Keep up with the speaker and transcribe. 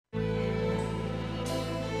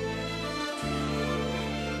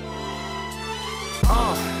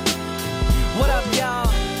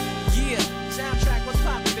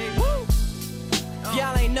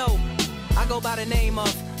go by the name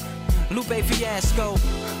of Lupe Fiasco,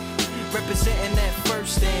 representing that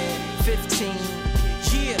first and 15.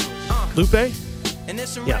 Yeah, Lupe? And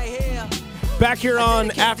this one Yeah. right here. Back here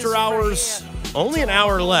on After Hours. Only an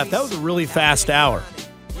hour left. That was a really fast hour.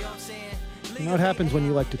 You know what happens when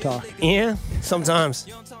you like to talk. Yeah, sometimes.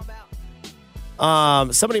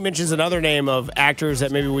 Somebody mentions another name of actors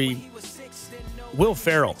that maybe Will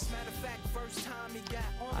Ferrell.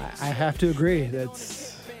 I have to agree. That's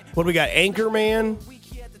What do we got? Anchorman,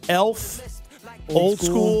 Elf, Old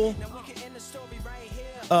School.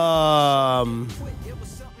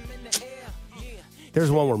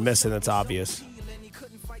 There's one we're missing that's obvious.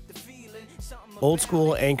 Old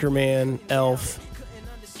School, Anchorman, Elf.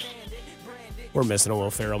 We're missing a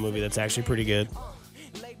Will Ferrell movie that's actually pretty good.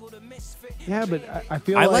 yeah, but I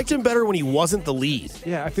feel I like liked him better when he wasn't the lead.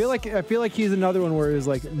 Yeah, I feel like he's another one where it's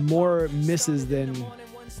like more misses than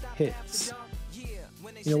hits.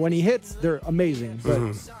 You know, when he hits, they're amazing. But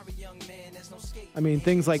I mean,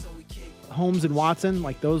 things like Holmes and Watson,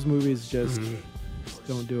 like those movies just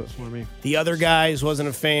don't do it for me. The Other Guys wasn't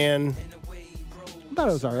a fan. I thought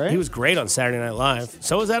it was all right. He was great on Saturday Night Live.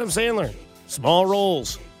 So was Adam Sandler. Small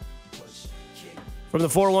roles. From the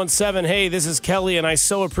 417, hey, this is Kelly, and I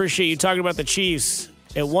so appreciate you talking about the Chiefs.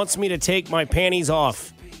 It wants me to take my panties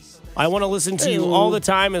off. I want to listen to you all the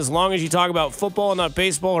time as long as you talk about football, not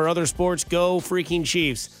baseball or other sports. Go freaking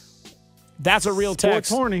Chiefs. That's a real text.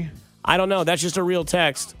 Sports horny. I don't know. That's just a real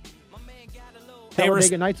text.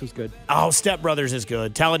 Talladega Nights was good. Oh, Step Brothers is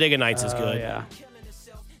good. Talladega Nights is good.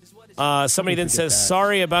 Yeah. Somebody then says,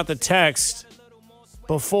 sorry about the text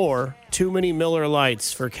before. Too many Miller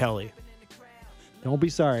Lights for Kelly. Don't be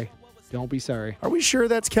sorry. Don't be sorry. Are we sure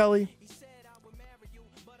that's Kelly?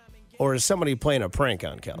 Or is somebody playing a prank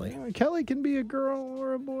on Kelly? Kelly can be a girl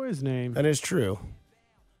or a boy's name. That is true.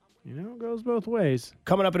 You know, it goes both ways.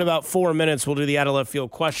 Coming up in about 4 minutes, we'll do the out of left field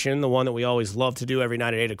question, the one that we always love to do every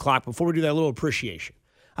night at 8 o'clock. Before we do that, a little appreciation.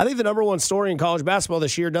 I think the number one story in college basketball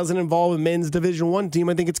this year doesn't involve a men's Division I team.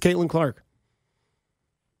 I think it's Caitlin Clark.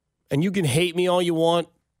 And you can hate me all you want.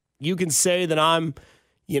 You can say that I'm,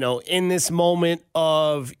 in this moment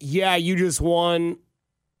of, yeah, you just won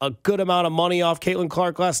a good amount of money off Caitlin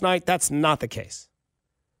Clark last night. That's not the case.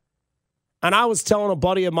 And I was telling a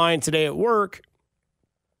buddy of mine today at work,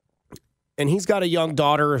 and he's got a young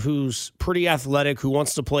daughter who's pretty athletic, who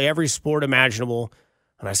wants to play every sport imaginable.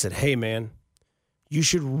 And I said, hey, man, you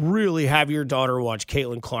should really have your daughter watch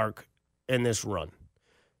Caitlin Clark in this run.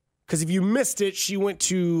 Because if you missed it, she went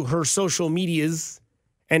to her social medias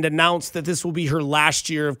and announced that this will be her last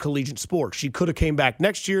year of collegiate sports. She could have came back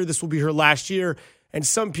next year. This will be her last year. And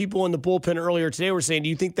some people in the bullpen earlier today were saying, do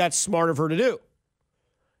you think that's smart of her to do?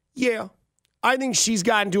 Yeah. I think she's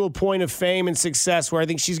gotten to a point of fame and success where I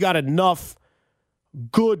think she's got enough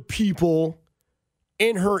good people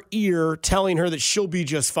in her ear telling her that she'll be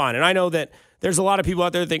just fine. And I know that there's a lot of people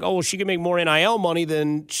out there that think, oh, well, she can make more NIL money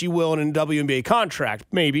than she will in a WNBA contract.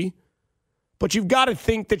 Maybe. But you've got to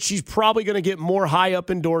think that she's probably going to get more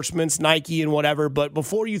high-up endorsements, Nike and whatever. But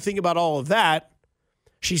before you think about all of that,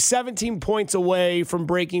 she's 17 points away from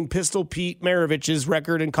breaking Pistol Pete Maravich's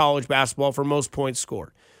record in college basketball for most points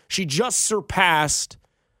scored. She just surpassed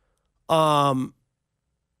the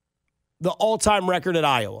all-time record at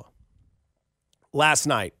Iowa last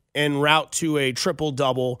night en route to a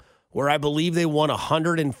triple-double where I believe they won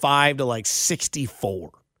 105 to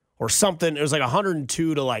 64 or something. It was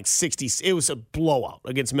 102 to 60. It was a blowout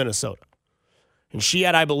against Minnesota. And she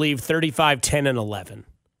had, I believe, 35, 10, and 11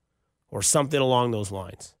 or something along those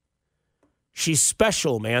lines. She's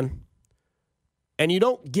special, man. And you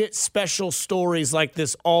don't get special stories like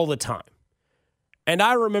this all the time. And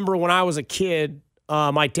I remember when I was a kid,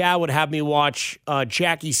 my dad would have me watch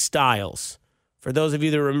Jackie Stiles. For those of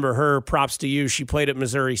you that remember her, props to you. She played at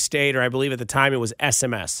Missouri State, or I believe at the time it was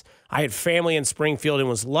SMS. I had family in Springfield and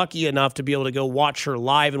was lucky enough to be able to go watch her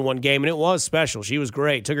live in one game, and it was special. She was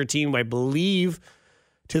great. Took her team, I believe,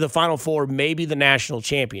 to the Final Four, maybe the national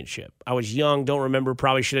championship. I was young, don't remember,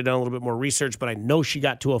 probably should have done a little bit more research, but I know she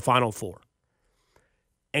got to a Final Four.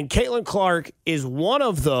 And Caitlin Clark is one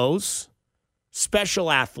of those special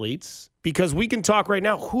athletes, because we can talk right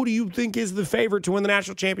now, who do you think is the favorite to win the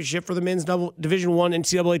national championship for the men's Division I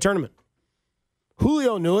NCAA tournament?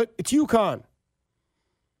 Julio knew it. It's UConn.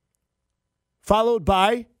 Followed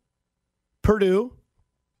by Purdue.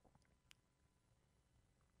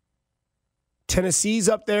 Tennessee's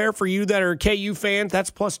up there for you that are KU fans.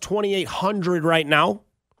 That's plus 2,800 right now.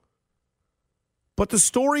 But the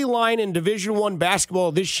storyline in Division I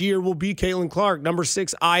basketball this year will be Caitlin Clark, number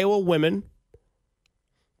 6 Iowa women,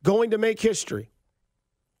 going to make history,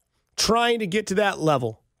 trying to get to that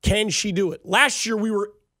level, Can she do it? Last year, we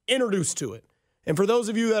were introduced to it. And for those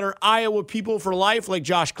of you that are Iowa people for life, like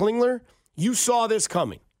Josh Klingler, you saw this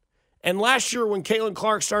coming. And last year, when Caitlin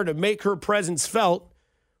Clark started to make her presence felt,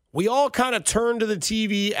 we all kind of turned to the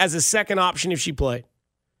TV as a second option if she played.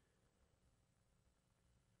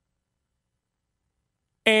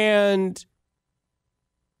 And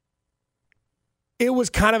it was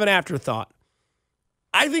kind of an afterthought.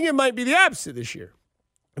 I think it might be the opposite this year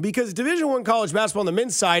because Division I college basketball on the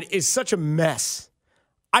men's side is such a mess.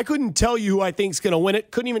 I couldn't tell you who I think is going to win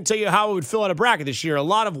it. Couldn't even tell you how it would fill out a bracket this year. A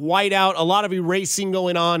lot of whiteout, a lot of erasing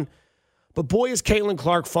going on. But boy, is Caitlin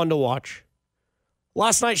Clark fun to watch.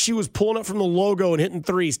 Last night, she was pulling up from the logo and hitting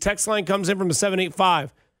threes. Text line comes in from a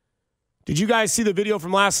 785. Did you guys see the video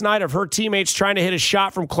from last night of her teammates trying to hit a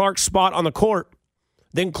shot from Clark's spot on the court?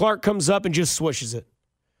 Then Clark comes up and just swishes it.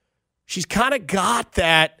 She's kind of got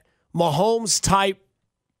that Mahomes-type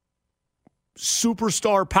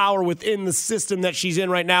superstar power within the system that she's in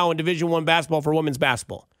right now in Division I basketball for women's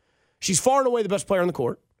basketball. She's far and away the best player on the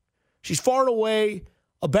court. She's far and away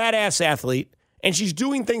a badass athlete, and she's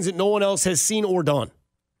doing things that no one else has seen or done.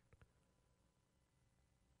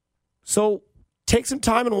 So take some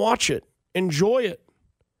time and watch it. Enjoy it.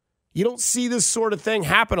 You don't see this sort of thing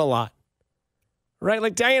happen a lot. Right?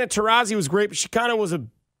 Like Diana Taurasi was great, but she kind of was a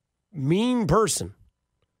mean person.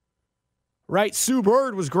 Right? Sue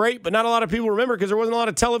Bird was great, but not a lot of people remember because there wasn't a lot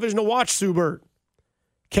of television to watch Sue Bird.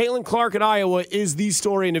 Caitlin Clark at Iowa is the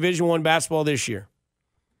story in Division I basketball this year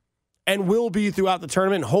and will be throughout the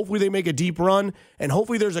tournament. Hopefully they make a deep run, and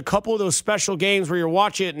hopefully there's a couple of those special games where you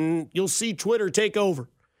watch it and you'll see Twitter take over.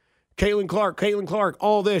 Caitlin Clark,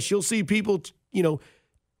 all this. You'll see people,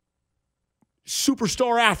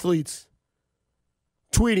 superstar athletes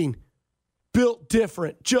tweeting, built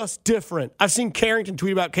different, just different. I've seen Carrington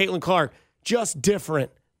tweet about Caitlin Clark. Just different.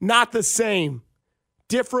 Not the same.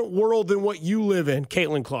 Different world than what you live in,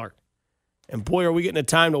 Caitlin Clark. And boy, are we getting a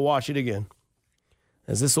time to watch it again.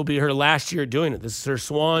 As this will be her last year doing it. This is her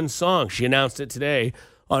swan song. She announced it today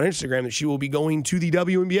on Instagram that she will be going to the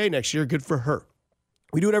WNBA next year. Good for her.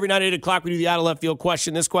 We do it every night at 8 o'clock. We do the out of left field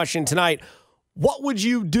question. This question tonight, what would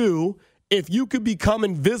you do if you could become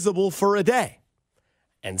invisible for a day?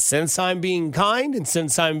 And since I'm being kind and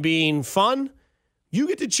since I'm being fun, you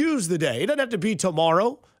get to choose the day. It doesn't have to be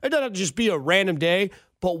tomorrow. It doesn't have to just be a random day.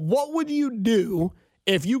 But what would you do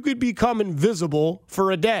if you could become invisible for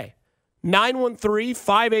a day?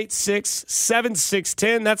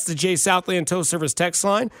 913-586-7610. That's the Jay Southland Tow Service text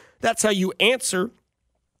line. That's how you answer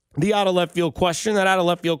the out of left field question. That out of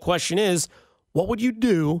left field question is, what would you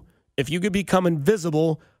do if you could become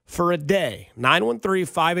invisible for a day?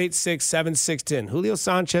 913-586-7610. Julio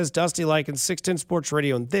Sanchez, Dusty Likens, 610 Sports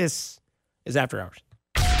Radio, and this is After Hours.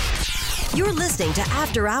 You're listening to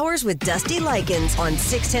After Hours with Dusty Likens on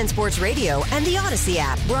 610 Sports Radio and the Odyssey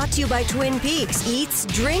app. Brought to you by Twin Peaks. Eats,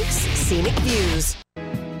 drinks, scenic views.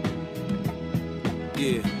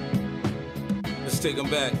 Yeah. Let's take them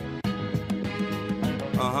back.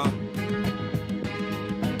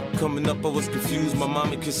 Coming up, I was confused. My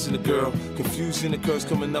mommy kissing a girl. Confusing the curves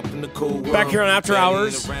coming up in the cold world. Back here on After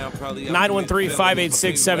Hours,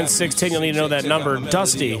 913-586-7610. You'll need to know that number.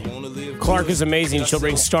 Dusty Clark is amazing. She'll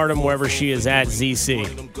bring stardom wherever she is at ZC.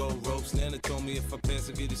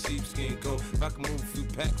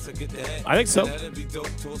 I think so.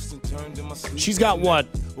 She's got what?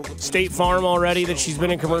 State Farm already that she's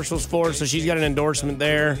been in commercials for, so she's got an endorsement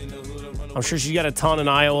there. I'm sure she's got a ton in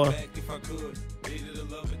Iowa.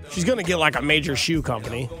 She's going to get like a major shoe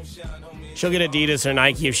company. She'll get Adidas or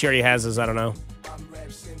Nike if she already has those. I don't know.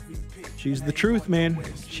 She's the truth, man.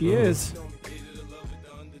 She is.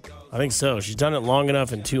 I think so. She's done it long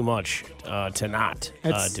enough and too much to not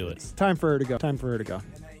do it. Time for her to go.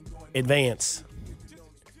 Advance.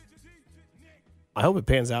 I hope it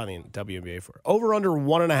pans out in the WNBA for her. Over under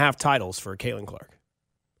 1.5 titles for Caitlin Clark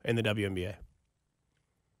in the WNBA.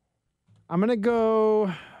 I'm going to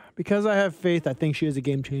go, because I have faith, I think she is a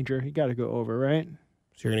game changer. You got to go over, right?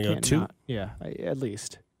 So you're going to go 2? Yeah, at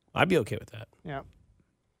least. I'd be okay with that. Yeah.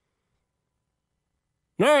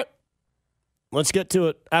 All right. Let's get to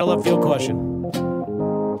it. Out of left field question.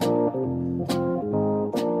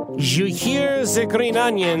 You hear the green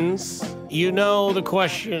onions, you know the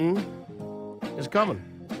question is coming.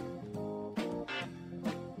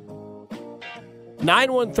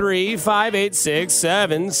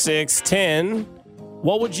 913-586-7610.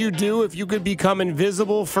 What would you do if you could become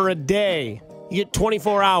invisible for a day? You get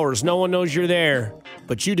 24 hours. No one knows you're there,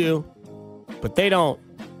 but you do. But they don't.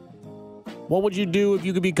 What would you do if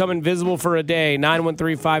you could become invisible for a day?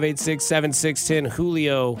 913-586-7610.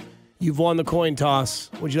 Julio You've won the coin toss.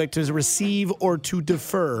 Would you like to receive or to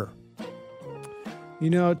defer?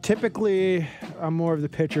 Typically I'm more of the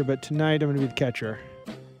pitcher, but tonight I'm going to be the catcher.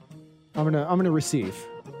 I'm gonna receive.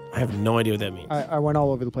 I have no idea what that means. I went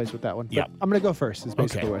all over the place with that one. Yeah. But I'm going to go first is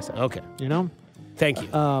basically what I said. Okay. Thank you.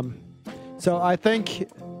 So I think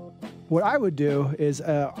what I would do is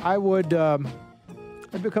I'd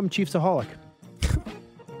become Chiefsaholic.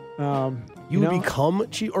 You would become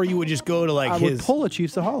chief, or you would just go to I would pull a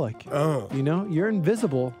Chiefsaholic. Oh. You're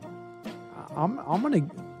invisible.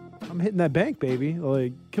 I'm hitting that bank, baby.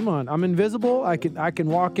 Like, come on, I'm invisible. I can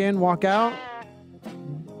walk in, walk out,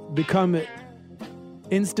 become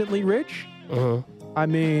instantly rich. Uh-huh. I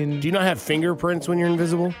mean, do you not have fingerprints when you're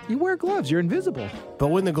invisible? You wear gloves. You're invisible. But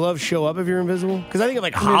wouldn't the gloves show up if you're invisible? Because I think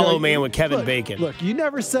of Hollow Man with Kevin Bacon. Look, you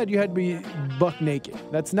never said you had to be buck naked.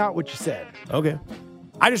 That's not what you said. Okay.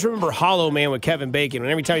 I just remember Hollow Man with Kevin Bacon,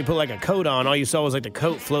 and every time you put a coat on, all you saw was the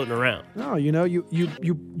coat floating around. No, you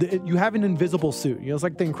have an invisible suit. It's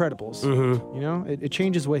like The Incredibles. Mm-hmm. It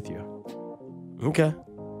changes with you. Okay.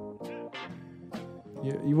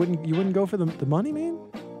 You wouldn't go for the money, man?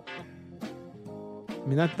 I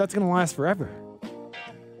mean, that's going to last forever.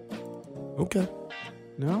 Okay.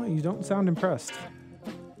 No, you don't sound impressed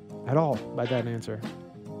at all by that answer.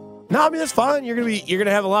 No, I mean, that's fine. You're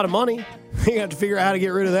gonna have a lot of money. You have to figure out how to get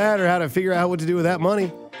rid of that or how to figure out what to do with that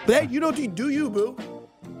money. But hey, do you, boo.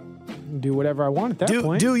 Do whatever I want at that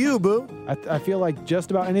point. Do you, boo. I feel like just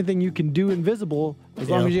about anything you can do invisible, as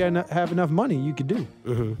long as you have enough money, you could do.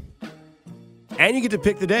 Mm-hmm. And you get to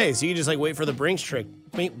pick the day, so you just wait for the Brinks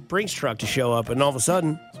truck to show up, and all of a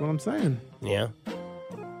sudden... That's what I'm saying. Yeah.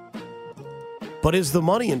 But is the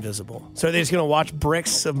money invisible? So are they just going to watch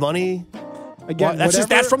bricks of money? Again,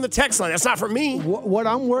 that's from the text line. That's not for me. What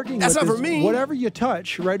I'm working with is for me. Whatever you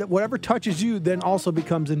touch, right? Whatever touches you then also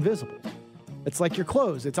becomes invisible. It's like your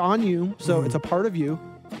clothes. It's on you, so it's a part of you.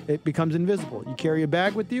 It becomes invisible. You carry a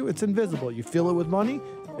bag with you, it's invisible. You fill it with money,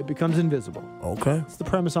 it becomes invisible. Okay. That's the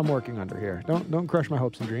premise I'm working under here. Don't crush my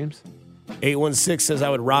hopes and dreams. 816 says I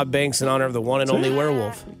would rob banks in honor of the one and only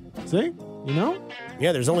werewolf. See?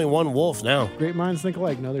 Yeah, there's only one wolf now. Great minds think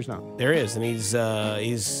alike. No, there's not. There is, and he's in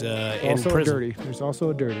also prison. Dirty. There's also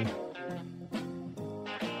a dirty.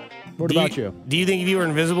 What about you? Do you think if you were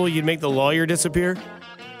invisible, you'd make the lawyer disappear?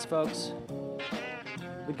 Folks,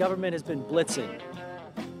 the government has been blitzing,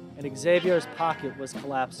 and Xavier's pocket was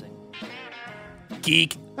collapsing.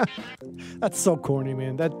 Geek. That's so corny,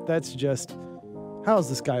 man. That's just... How is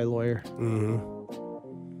this guy a lawyer? Mm-hmm.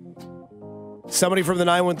 Somebody from the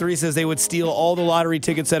 913 says they would steal all the lottery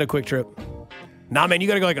tickets at a Quick Trip. Nah, man, you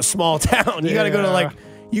got to go a small town. You got to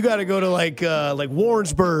go to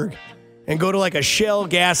Warrensburg and go to a Shell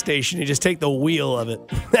gas station and just take the wheel of it.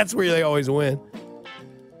 That's where they always win.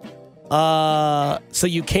 So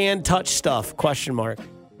you can touch stuff? ? You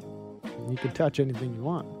can touch anything you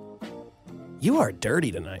want. You are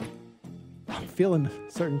dirty tonight. I'm feeling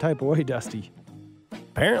a certain type of way, Dusty.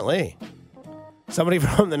 Apparently. Somebody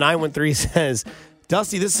from the 913 says,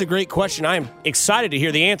 Dusty, this is a great question. I am excited to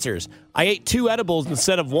hear the answers. I ate 2 edibles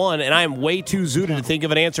instead of 1, and I am way too zooted to think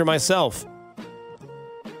of an answer myself.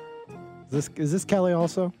 Is this Kelly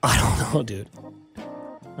also? I don't know, dude.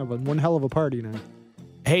 Having one hell of a party now.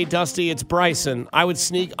 Hey, Dusty, it's Bryson. I would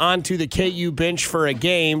sneak onto the KU bench for a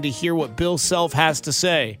game to hear what Bill Self has to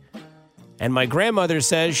say. And my grandmother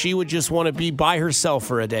says she would just want to be by herself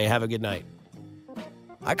for a day. Have a good night.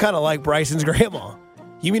 I kind of like Bryson's grandma.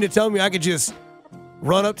 You mean to tell me I could just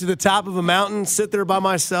run up to the top of a mountain, sit there by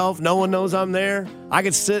myself, no one knows I'm there? I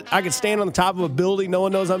could stand on the top of a building, no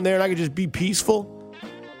one knows I'm there, and I could just be peaceful?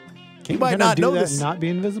 You might not know this. And not be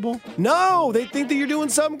invisible? No, they think that you're doing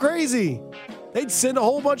something crazy. They'd send a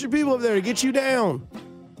whole bunch of people up there to get you down.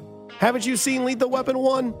 Haven't you seen Lethal Weapon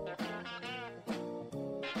 1?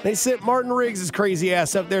 They sent Martin Riggs' crazy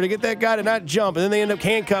ass up there to get that guy to not jump, and then they end up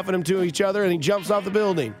handcuffing him to each other, and he jumps off the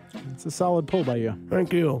building. It's a solid pull by you.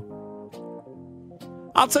 Thank you.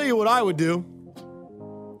 I'll tell you what I would do.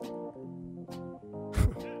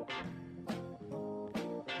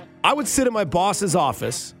 I would sit in my boss's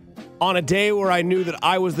office on a day where I knew that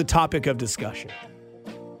I was the topic of discussion.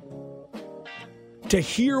 To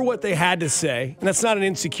hear what they had to say, and that's not an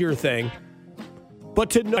insecure thing, but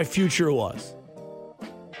to know what my future was.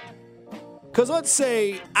 Because let's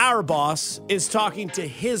say our boss is talking to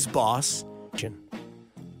his boss,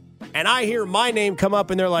 and I hear my name come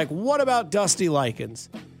up, and they're like, what about Dusty Likens?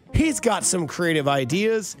 He's got some creative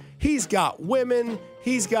ideas. He's got women.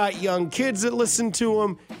 He's got young kids that listen to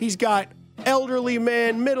him. He's got elderly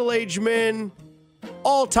men, middle-aged men.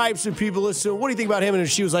 All types of people listen. What do you think about him? And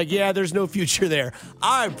she was like, yeah, there's no future there.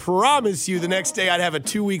 I promise you the next day I'd have a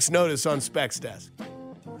 2 weeks notice on Specs desk.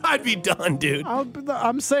 I'd be done, dude.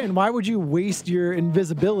 I'm saying, why would you waste your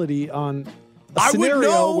invisibility on a I would scenario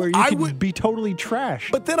know. where you I could would- be totally trash?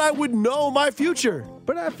 But then I would know my future.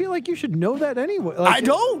 But I feel like you should know that anyway. I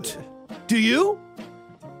don't. Do you?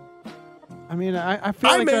 I mean, I feel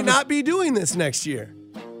I like may not be doing this next year.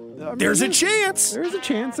 There's a chance. There's a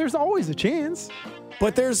chance. There's always a chance.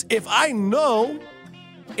 But if I know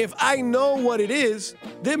what it is,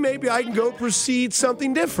 then maybe I can go proceed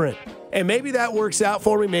something different. And maybe that works out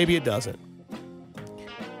for me, maybe it doesn't.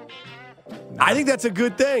 I think that's a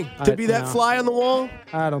good thing, to be that fly on the wall.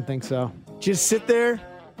 I don't think so. Just sit there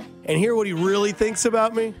and hear what he really thinks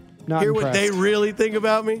about me. Not hear impressed. what they really think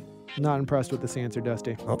about me. Not impressed with this answer,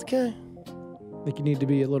 Dusty. Okay. I think you need to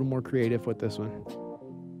be a little more creative with this one.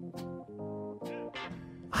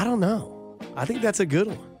 I don't know. I think that's a good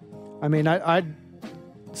one. I mean, I'd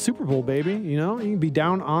Super Bowl, baby. You know, you can be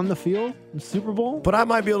down on the field in Super Bowl. But I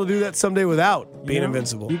might be able to do that someday without being You know,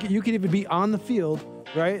 invincible. You could even be on the field,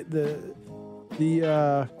 right? The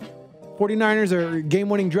 49ers are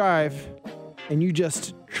game-winning drive, and you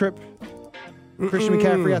just trip Christian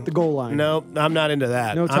McCaffrey at the goal line. No, I'm not into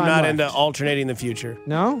that. No time I'm not left. into alternating the future.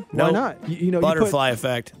 No? Nope. Why not? You know, Butterfly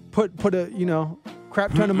effect. put a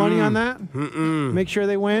crap ton of money on that. Make sure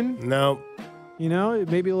they win. No. You know,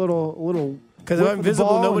 maybe a little. Because if I'm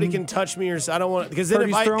invisible, nobody can touch me, or I don't want. Because then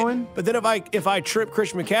if I trip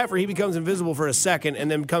Christian McCaffrey, he becomes invisible for a second, and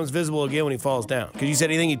then becomes visible again when he falls down. Because you said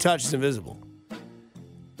anything he touches is invisible.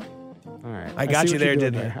 All right, I got see you what there, you're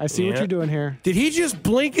doing didn't here. I? I see what Yeah. you're doing here. Did he just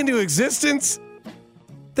blink into existence?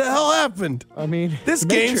 The hell happened? I mean, This the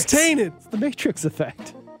game's Matrix. tainted. It's the Matrix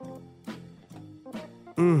effect.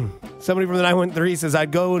 Somebody from the 913 says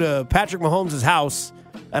I'd go to Patrick Mahomes' house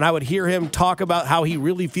and I would hear him talk about how he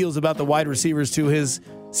really feels about the wide receivers to his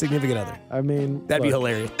significant other. I mean, That'd be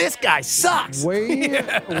hilarious. This guy sucks.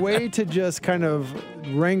 Way to just kind of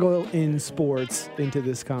wrangle in sports into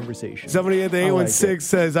this conversation. Somebody at the I like 816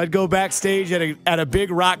 says I'd go backstage at a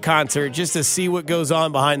big rock concert just to see what goes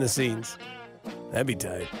on behind the scenes. That'd be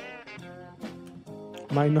tight.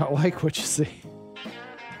 Might not like what you see.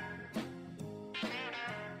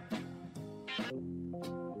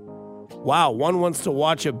 Wow, one wants to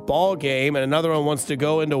watch a ball game and another one wants to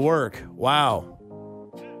go into work. Wow.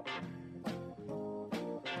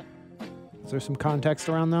 Is there some context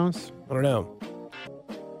around those? I don't know.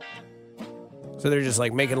 So they're just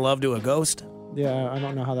like making love to a ghost? Yeah, I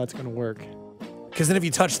don't know how that's going to work. Because then if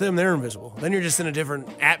you touch them, they're invisible. Then you're just in a different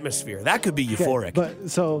atmosphere. That could be euphoric. Okay,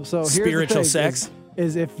 but so here's the Spiritual thing, sex?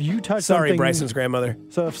 is if you touch Sorry, something. Bryson's grandmother.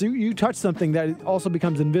 So if you touch something that also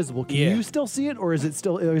becomes invisible, can Yeah. you still see it, or is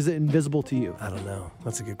it invisible to you? I don't know.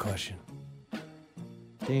 That's a good question.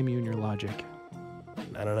 Damn you and your logic.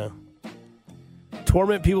 I don't know.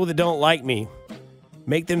 Torment people that don't like me.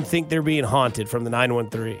 Make them think they're being haunted from the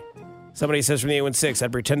 913. Somebody says from the 816,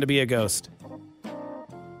 I'd pretend to be a ghost.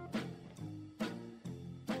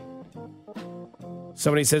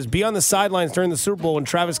 Somebody says, be on the sidelines during the Super Bowl when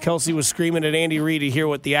Travis Kelce was screaming at Andy Reid to hear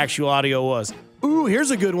what the actual audio was. Ooh, here's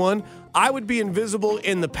a good one. I would be invisible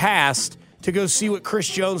in the past to go see what Chris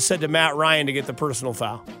Jones said to Matt Ryan to get the personal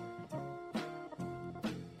foul.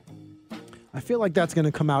 I feel like that's going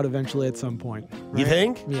to come out eventually at some point. Right? You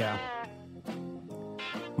think? Yeah.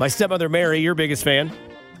 My stepmother, Mary, your biggest fan.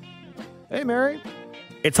 Hey, Mary.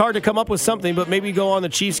 It's hard to come up with something, but maybe go on the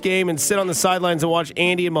Chiefs game and sit on the sidelines and watch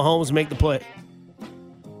Andy and Mahomes make the play.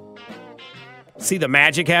 See the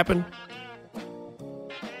magic happen?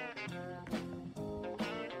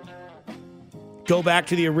 Go back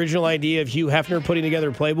to the original idea of Hugh Hefner putting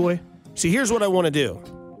together Playboy. See, here's what I want to do.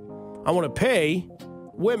 I want to pay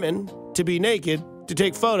women to be naked, to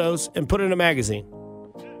take photos, and put it in a magazine.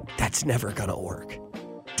 That's never going to work.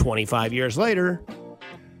 25 years later,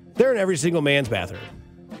 they're in every single man's bathroom.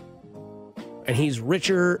 And he's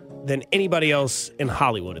richer than anybody else in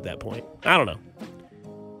Hollywood at that point. I don't know.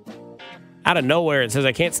 Out of nowhere, it says,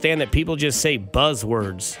 I can't stand that people just say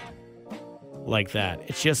buzzwords like that.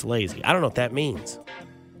 It's just lazy. I don't know what that means.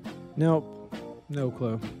 Nope. No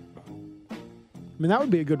clue. I mean, that would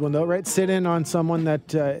be a good one, though, right? Sit in on someone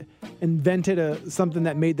that invented something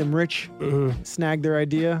that made them rich, snag their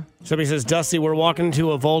idea. Somebody says, Dusty, we're walking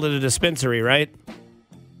into a vault at a dispensary, right?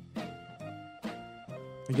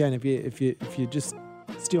 Again, if you just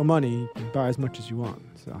steal money, you can buy as much as you want.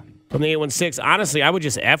 So. From the 816, honestly, I would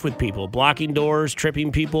just F with people. Blocking doors,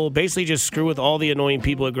 tripping people. Basically just screw with all the annoying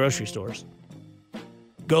people at grocery stores.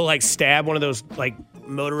 Go, stab one of those,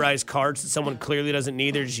 motorized carts that someone clearly doesn't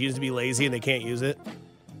need. They're just used to be lazy and they can't use it.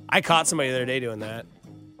 I caught somebody the other day doing that.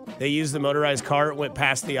 They used the motorized cart, went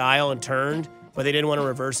past the aisle and turned, but they didn't want to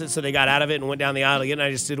reverse it, so they got out of it and went down the aisle again. And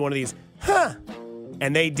I just did one of these,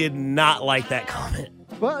 and they did not like that comment.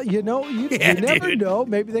 Well, you never know.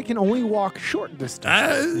 Maybe they can only walk short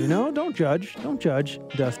distance. Don't judge. Don't judge,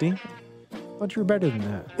 Dusty. But you're better than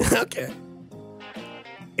that. Okay.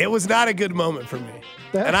 It was not a good moment for me.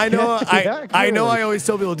 And I know I always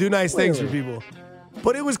tell people do nice things for people.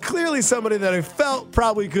 But it was clearly somebody that I felt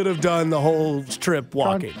probably could have done the whole trip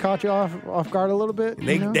walking. Caught you off guard a little bit.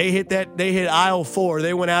 They hit aisle 4.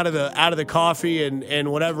 They went out of the coffee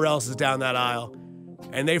and whatever else is down that aisle.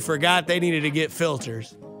 And they forgot they needed to get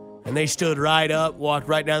filters. And they stood right up, walked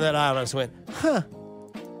right down that aisle, and I just went,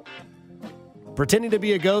 Pretending to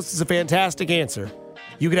be a ghost is a fantastic answer.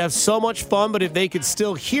 You could have so much fun, but if they could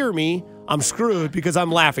still hear me, I'm screwed because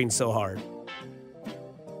I'm laughing so hard.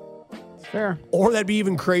 Fair. Or that'd be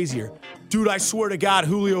even crazier. Dude, I swear to God,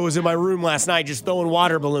 Julio was in my room last night just throwing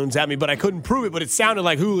water balloons at me, but I couldn't prove it, but it sounded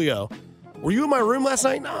like Julio. Were you in my room last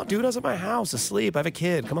night? No, dude, I was at my house asleep. I have a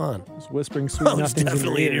kid. Come on. I was whispering sweet nothings in your ear.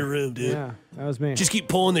 Definitely in your room, dude. Yeah, that was me. Just keep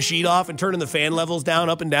pulling the sheet off and turning the fan levels down,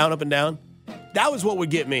 up and down, up and down. That was what would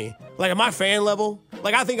get me. Like, at my fan level,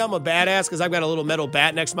 like, I think I'm a badass because I've got a little metal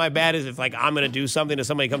bat next to my bat as if, like, I'm going to do something to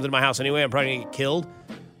somebody comes into my house anyway, I'm probably going to get killed.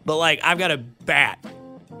 But, like, I've got a bat.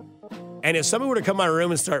 And if somebody were to come in my room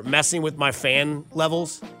and start messing with my fan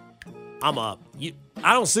levels, I'm up.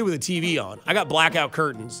 I don't sleep with a TV on. I got blackout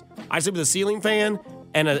curtains. I sleep with a ceiling fan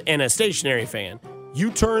and a stationary fan. You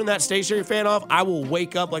turn that stationary fan off, I will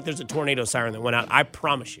wake up like there's a tornado siren that went out. I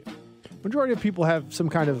promise you. Majority of people have some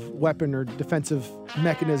kind of weapon or defensive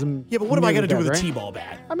mechanism. Yeah, but what am I going to do with a T-ball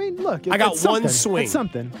bat? I mean, look, I got one swing. It's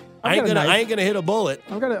something. I ain't gonna hit a bullet.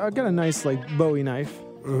 I've got a nice like Bowie knife.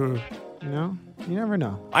 Mm-hmm. You know, you never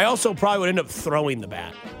know. I also probably would end up throwing the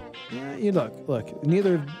bat. Yeah, you look.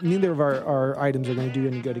 Neither of our items are going to do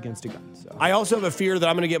any good against a gun. So. I also have a fear that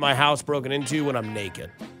I'm going to get my house broken into when I'm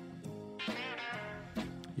naked.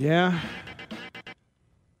 Yeah.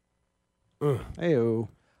 Ayo.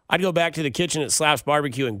 I'd go back to the kitchen at Slaps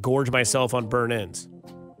Barbecue and gorge myself on burnt ends.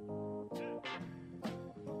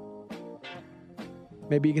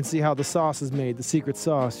 Maybe you can see how the sauce is made, the secret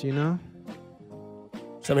sauce, you know?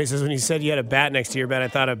 Somebody says when you said you had a bat next to your bed, I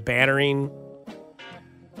thought a battering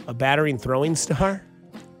throwing star?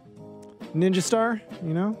 Ninja star,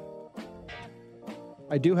 you know?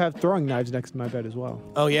 I do have throwing knives next to my bed as well.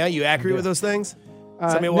 Oh, yeah? You accurate with those things?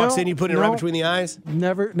 Somebody walks in, you put it right between the eyes?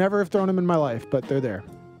 Never have thrown them in my life, but they're there.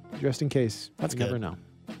 Just in case. That's good. You never know.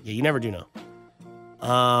 Yeah, you never do know.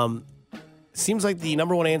 Seems like the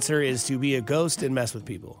number one answer is to be a ghost and mess with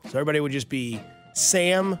people. So everybody would just be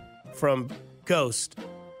Sam from Ghost,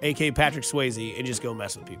 a.k.a. Patrick Swayze, and just go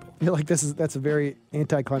mess with people. I feel like that's a very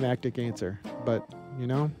anticlimactic answer, but, you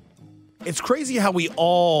know? It's crazy how we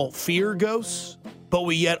all fear ghosts, but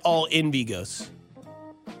we yet all envy ghosts.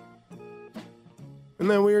 Isn't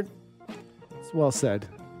that weird? It's well said,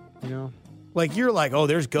 you know? Like, you're like, oh,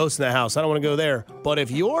 there's ghosts in that house. I don't want to go there. But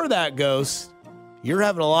if you're that ghost, you're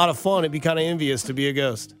having a lot of fun. It'd be kind of envious to be a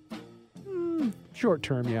ghost. Short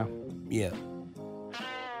term, yeah. Yeah.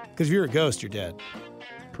 Because if you're a ghost, you're dead.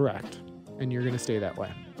 Correct. And you're going to stay that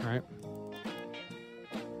way, all right?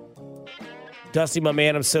 Dusty, my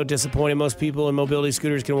man, I'm so disappointed. Most people in mobility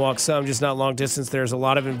scooters can walk some, just not long distance. There's a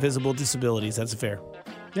lot of invisible disabilities. That's fair.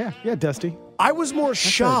 Yeah, Dusty. I was more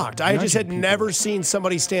shocked. I just had never seen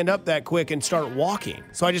somebody stand up that quick and start walking.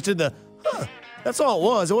 So I just did the, that's all it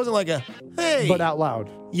was. It wasn't like a, hey. But out loud.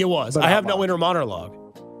 It was. I have no inner monologue.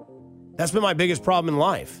 That's been my biggest problem in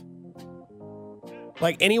life.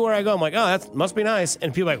 Like, anywhere I go, I'm like, oh, that must be nice.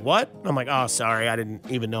 And people are like, what? I'm like, oh, sorry. I didn't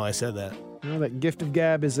even know I said that. You know, that gift of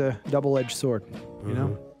gab is a double-edged sword, you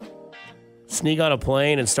know? Sneak on a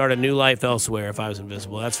plane and start a new life elsewhere if I was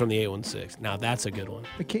invisible. That's from the 816. Now, that's a good one.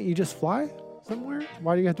 But can't you just fly somewhere?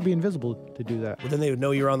 Why do you have to be invisible to do that? Well, then they would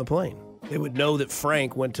know you're on the plane. They would know that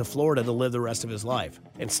Frank went to Florida to live the rest of his life.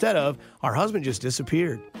 Instead of, our husband just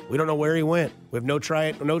disappeared. We don't know where he went. We have no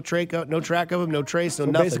track of him, no trace, no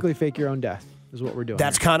nothing. Basically fake your own death is what we're doing.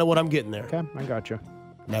 That's kind of what I'm getting there. Okay, I gotcha.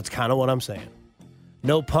 That's kind of what I'm saying.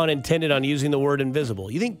 No pun intended on using the word invisible.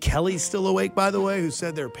 You think Kelly's still awake, by the way, who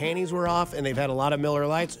said their panties were off and they've had a lot of Miller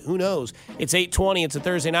Lights? Who knows? It's 8:20. It's a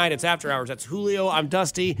Thursday night. It's After Hours. That's Julio. I'm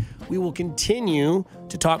Dusty. We will continue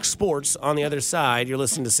to talk sports on the other side. You're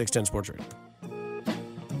listening to 610 Sports Radio.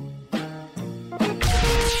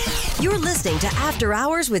 You're listening to After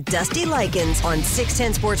Hours with Dusty Likens on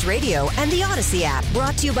 610 Sports Radio and the Odyssey app.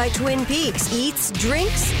 Brought to you by Twin Peaks. Eats,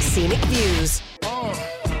 drinks, scenic views.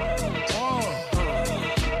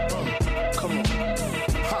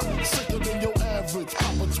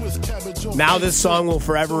 Now this song will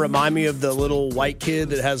forever remind me of the little white kid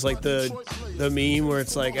that has like the meme where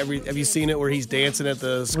it's like have you seen it where he's dancing at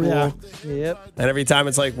the school? Yeah. Yep. And every time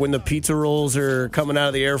it's like when the pizza rolls are coming out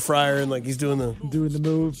of the air fryer and like he's doing the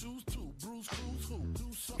move.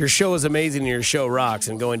 Your show is amazing and your show rocks,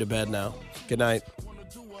 and going to bed now. Good night.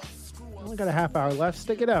 Only got a half hour left.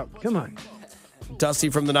 Stick it out. Come on. Dusty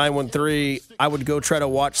from the 913. I would go try to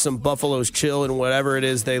watch some buffaloes chill in whatever it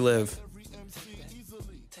is they live.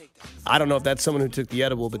 I don't know if that's someone who took the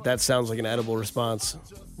edible, but that sounds like an edible response.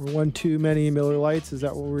 One too many Miller Lights. Is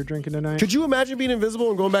that what we're drinking tonight? Could you imagine being invisible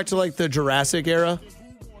and going back to like the Jurassic era?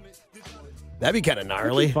 That'd be kind of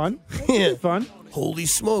gnarly. Fun. Yeah. Fun. Holy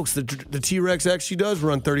smokes, the T-Rex actually does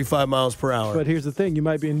run 35 miles per hour. But here's the thing. You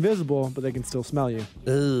might be invisible, but they can still smell you.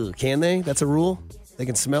 Ugh, can they? That's a rule? They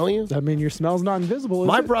can smell you? I mean, your smell's not invisible, is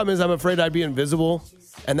My it? problem is I'm afraid I'd be invisible,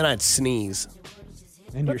 and then I'd sneeze.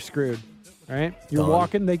 And you're screwed. All right? You're Done.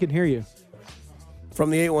 walking, they can hear you. From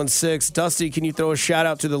the 816, Dusty, can you throw a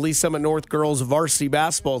shout-out to the Lee Summit North girls varsity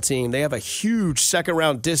basketball team? They have a huge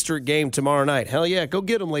second-round district game tomorrow night. Hell yeah, go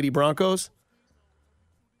get them, Lady Broncos.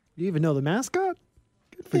 You even know the mascot?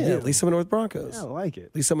 Good for you. Lee Summit North Broncos. Yeah, I like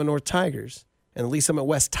it. Lee Summit North Tigers. And Lee Summit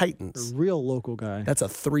West Titans. A real local guy. That's a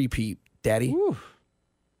three-peat, Daddy. Woo.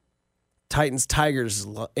 Titans, Tigers,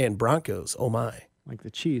 and Broncos. Oh, my. Like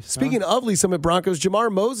the Chiefs. Speaking of Lee Summit Broncos,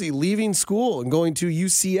 Jamar Mosey leaving school and going to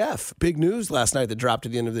UCF. Big news last night that dropped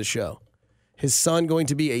at the end of this show. His son going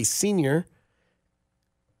to be a senior.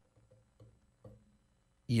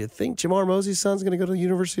 You think Jamar Mosey's son's going to go to the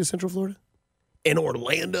University of Central Florida? In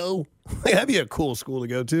Orlando? That'd be a cool school to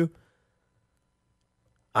go to.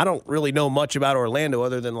 I don't really know much about Orlando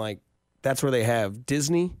other than, like, that's where they have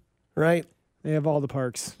Disney, right? They have all the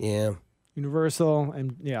parks. Yeah. Universal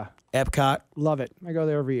and, yeah. Epcot. Love it. I go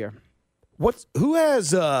there every year. Who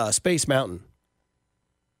has Space Mountain?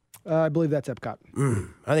 I believe that's Epcot.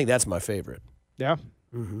 I think that's my favorite. Yeah?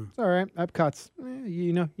 Mm-hmm. It's all right. Epcot's,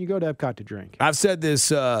 you go to Epcot to drink. I've said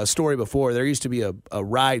this story before. There used to be a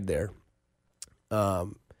ride there.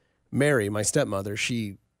 Mary, my stepmother,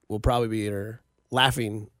 she will probably be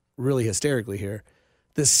laughing really hysterically here.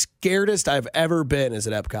 The scaredest I've ever been is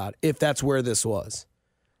at Epcot, if that's where this was.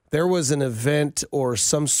 There was an event or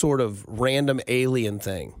some sort of random alien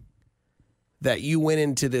thing that you went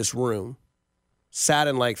into this room, sat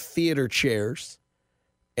in like theater chairs,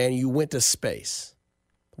 and you went to space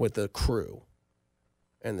with the crew.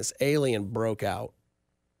 And this alien broke out,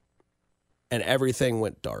 and everything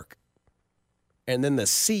went dark. And then the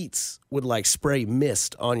seats would like spray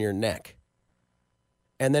mist on your neck.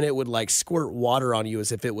 And then it would like squirt water on you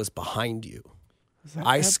as if it was behind you.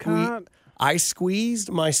 I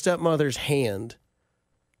squeezed my stepmother's hand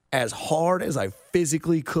as hard as I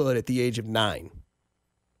physically could at the age of 9.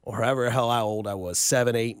 Or however the hell how old I was,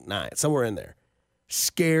 7, 8, 9, somewhere in there.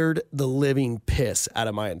 Scared the living piss out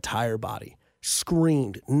of my entire body.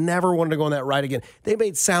 Screamed. Never wanted to go on that ride again. They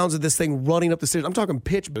made sounds of this thing running up the stairs. I'm talking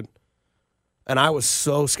pitch, but... And I was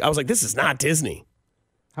so scared. I was like, this is not Disney.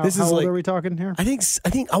 How old are we talking here? I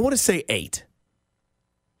think I want to say 8.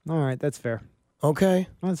 All right, that's fair. Okay.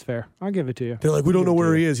 That's fair. I'll give it to you. They're like, we don't know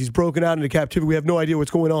where he is. He's broken out into captivity. We have no idea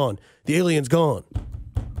what's going on. The alien's gone.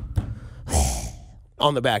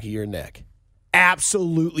 On the back of your neck.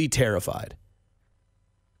 Absolutely terrified.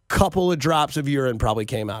 Couple of drops of urine probably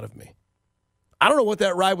came out of me. I don't know what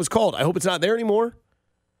that ride was called. I hope it's not there anymore.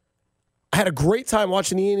 I had a great time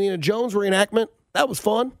watching the Indiana Jones reenactment. That was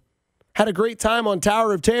fun. Had a great time on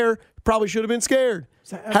Tower of Terror. Probably should have been scared.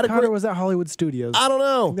 Was that Hollywood Studios? I don't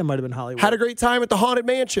know. I think that might have been Hollywood. Had a great time at the Haunted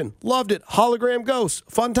Mansion. Loved it. Hologram Ghosts.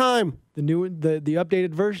 Fun time. The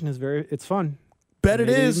updated version is it's fun. Bet it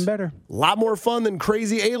is. Even better. A lot more fun than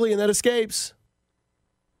crazy alien that escapes.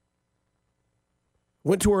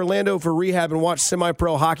 Went to Orlando for rehab and watched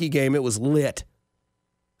semi-pro hockey game. It was lit.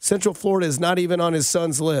 Central Florida is not even on his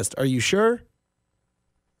son's list. Are you sure?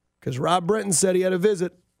 Because Rob Brenton said he had a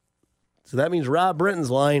visit. So that means Rob Brenton's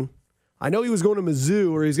lying. I know he was going to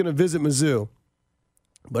Mizzou or he's going to visit Mizzou.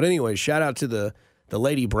 But anyway, shout out to the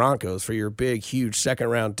Lady Broncos for your big, huge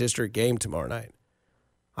second-round district game tomorrow night.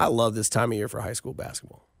 I love this time of year for high school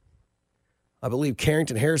basketball. I believe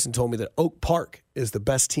Carrington Harrison told me that Oak Park is the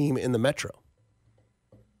best team in the Metro.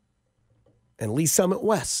 And Lee Summit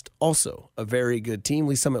West, also a very good team.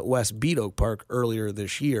 Lee Summit West beat Oak Park earlier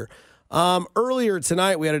this year. Earlier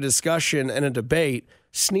tonight, we had a discussion and a debate.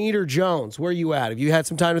 Snead or Jones, where are you at? Have you had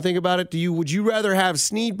some time to think about it? Would you rather have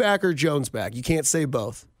Snead back or Jones back? You can't say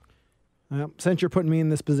both. Since you're putting me in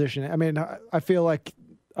this position, I mean, I feel like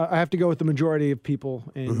I have to go with the majority of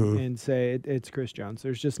people and say it's Chris Jones.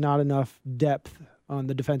 There's just not enough depth on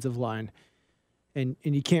the defensive line. and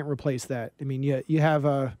you can't replace that. I mean, you have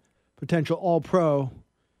a potential All-Pro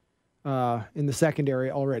in the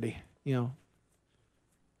secondary already. You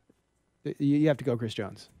have to go Chris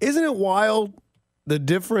Jones. Isn't it wild the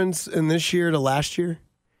difference in this year to last year?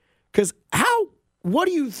 Because what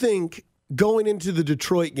do you think going into the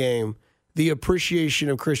Detroit game, the appreciation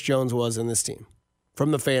of Chris Jones was in this team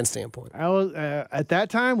from the fan standpoint? I was at that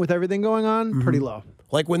time with everything going on, pretty low.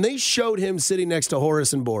 Like when they showed him sitting next to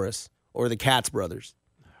Horace and Boris, or the Katz brothers,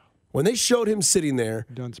 when they showed him sitting there,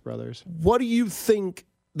 Dunce brothers. What do you think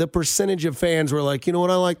the percentage of fans were like, you know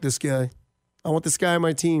what, I like this guy. I want this guy on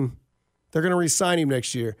my team. They're going to re-sign him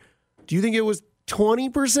next year. Do you think it was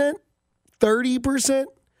 20%? 30%?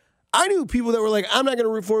 I knew people that were like, I'm not going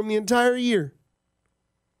to root for him the entire year.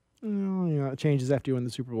 It changes after you win the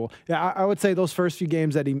Super Bowl. Yeah, I would say those first few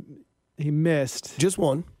games that he missed. Just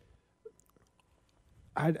one.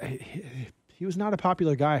 He was not a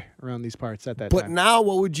popular guy around these parts at that time. But now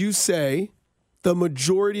what would you say the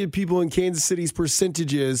majority of people in Kansas City's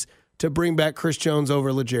percentage is to bring back Chris Jones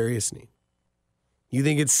over L'Jarius Sneed? You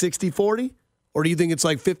think it's 60-40? Or do you think it's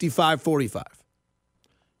like 55-45?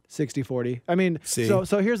 60-40. I mean, so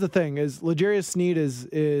here's the thing: is L'Jarius Sneed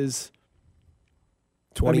is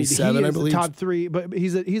 27, I believe, top 3, but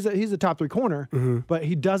he's a top 3 corner. Mm-hmm. But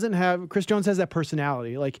he doesn't have. Chris Jones has that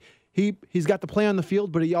personality. Like he's got the play on the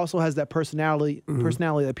field, but he also has that personality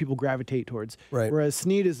that people gravitate towards. Right. Whereas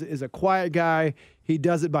Sneed is a quiet guy. He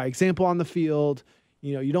does it by example on the field.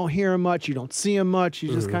 You don't hear him much. You don't see him much.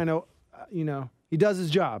 He's just kind of, he does his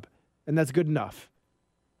job, and that's good enough.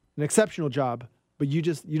 An exceptional job. But you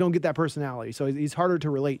don't get that personality, so he's harder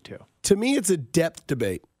to relate to. To me, it's a depth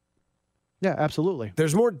debate. Yeah, absolutely.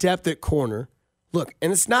 There's more depth at corner. Look,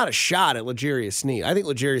 and it's not a shot at L'Jarius Sneed. I think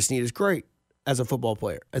L'Jarius Sneed is great as a football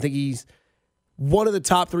player. I think he's one of the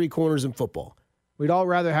top 3 corners in football. We'd all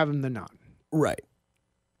rather have him than not. Right.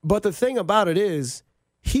 But the thing about it is,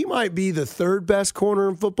 he might be the 3rd best corner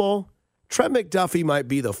in football. Trent McDuffie might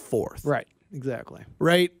be the 4th. Right, exactly.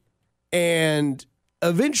 Right? And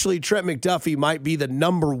eventually, Trent McDuffie might be the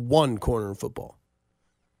number 1 corner in football.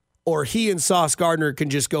 Or he and Sauce Gardner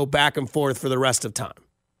can just go back and forth for the rest of time.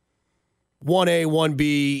 1A,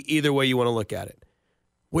 1B, either way you want to look at it.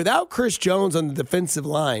 Without Chris Jones on the defensive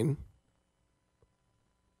line,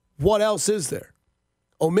 what else is there?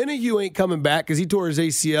 Omenihu ain't coming back because he tore his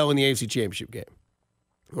ACL in the AFC Championship game.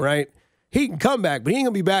 Right? He can come back, but he ain't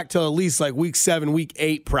going to be back till at least like week 7, week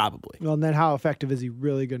 8 probably. Well, and then how effective is he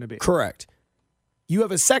really going to be? Correct. You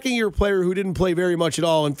have a second-year player who didn't play very much at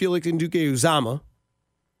all in Felix Nduke-Uzama.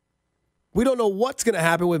 We don't know what's going to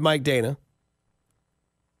happen with Mike Dana.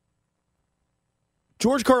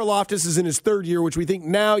 George Karlaftis is in his 3rd year, which we think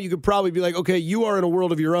now you could probably be like, okay, you are in a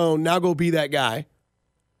world of your own. Now go be that guy.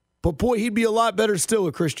 But, boy, he'd be a lot better still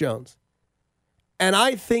with Chris Jones. And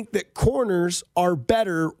I think that corners are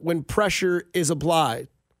better when pressure is applied.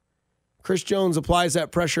 Chris Jones applies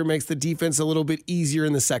that pressure, makes the defense a little bit easier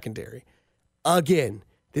in the secondary. Again,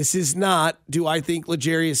 this is not, do I think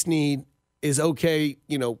L'Jarius Sneed is okay,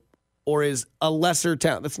 or is a lesser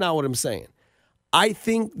talent. That's not what I'm saying. I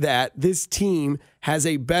think that this team has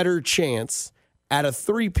a better chance at a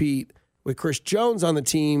three-peat with Chris Jones on the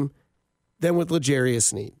team than with L'Jarius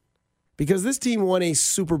Sneed. Because this team won a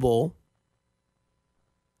Super Bowl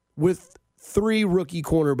with 3 rookie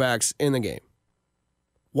cornerbacks in the game.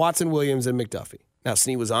 Watson, Williams, and McDuffie. Now,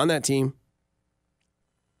 Sneed was on that team.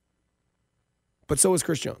 But so is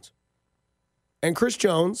Chris Jones. And Chris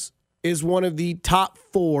Jones is one of the top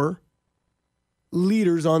 4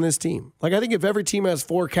 leaders on this team. Like, I think if every team has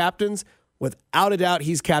 4 captains, without a doubt,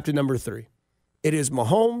 he's captain number 3. It is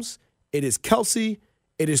Mahomes, it is Kelsey,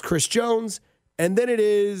 it is Chris Jones, and then it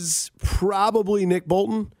is probably Nick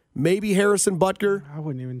Bolton, maybe Harrison Butker. I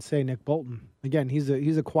wouldn't even say Nick Bolton. Again, he's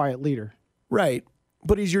a quiet leader. Right,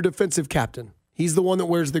 but he's your defensive captain. He's the one that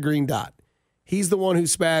wears the green dot. He's the one who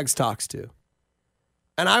Spags talks to.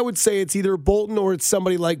 And I would say it's either Bolton or it's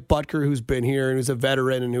somebody like Butker who's been here and who's a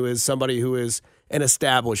veteran and who is somebody who is an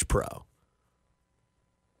established pro.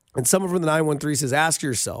 And someone from the 913 says, ask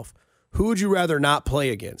yourself, who would you rather not play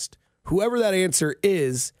against? Whoever that answer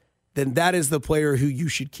is, then that is the player who you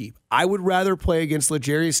should keep. I would rather play against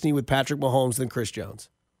L'Jarius Sneed with Patrick Mahomes than Chris Jones.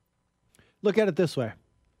 Look at it this way,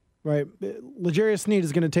 right? L'Jarius Sneed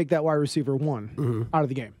is going to take that wide receiver 1 out of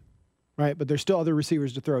the game, right? But there's still other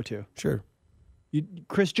receivers to throw to. Sure.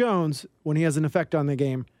 Chris Jones, when he has an effect on the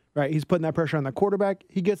game, right, he's putting that pressure on the quarterback.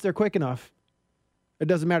 He gets there quick enough. It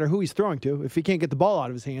doesn't matter who he's throwing to. If he can't get the ball out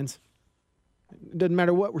of his hands, it doesn't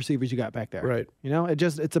matter what receivers you got back there. Right.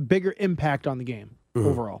 It's a bigger impact on the game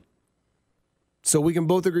overall. So we can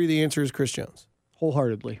both agree the answer is Chris Jones.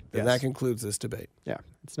 Wholeheartedly. And that concludes this debate. Yeah,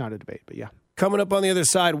 it's not a debate, but yeah. Coming up on the other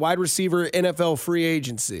side, wide receiver NFL free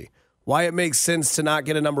agency. Why it makes sense to not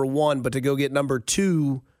get a number 1, but to go get number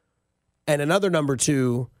 2 and another number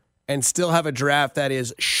 2 and still have a draft that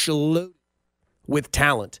is with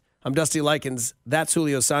talent. I'm Dusty Likens. That's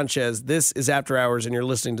Julio Sanchez. This is After Hours, and you're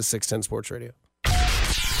listening to 610 Sports Radio.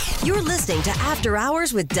 You're listening to After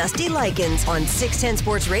Hours with Dusty Likens on 610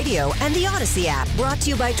 Sports Radio and the Odyssey app. Brought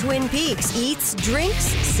to you by Twin Peaks. Eats, drinks,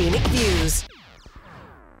 scenic views.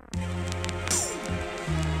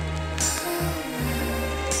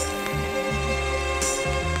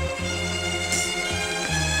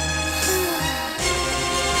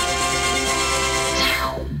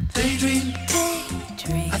 Daydream.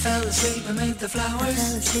 I fell asleep amid the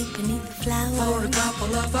flowers. For a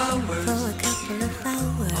couple of hours.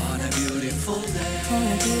 On a beautiful day.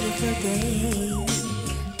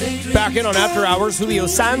 Back in on After Hours, Julio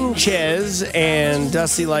Sanchez and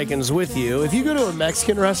Dusty Likens with you. If you go to a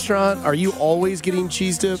Mexican restaurant, are you always getting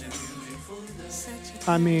cheese dip?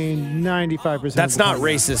 I mean, 95%. That's not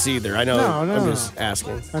racist either. I know. No. I'm just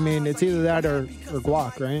asking. I mean, it's either that or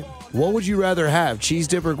guac, right? What would you rather have, cheese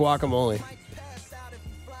dip or guacamole?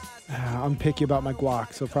 I'm picky about my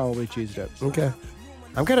guac, so probably cheese dip. Okay.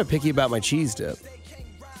 I'm kind of picky about my cheese dip.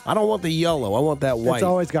 I don't want the yellow. I want that white. It's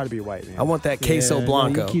always got to be white, man. I want that queso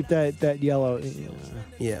blanco. You keep that yellow.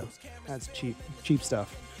 Yeah. That's cheap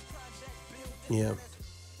stuff. Yeah.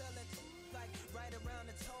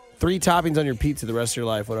 3 toppings on your pizza the rest of your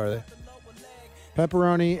life. What are they?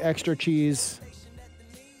 Pepperoni, extra cheese,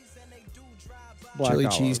 black chili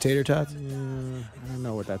olives. cheese tater tots? I don't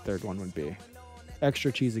know what that third one would be.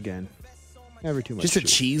 Extra cheese again. Never too much. Just a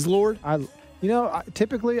cheese lord?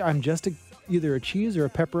 Typically I'm just either a cheese or a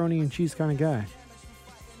pepperoni and cheese kind of guy.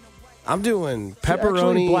 I'm doing pepperoni.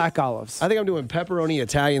 Actually, black olives. I think I'm doing pepperoni,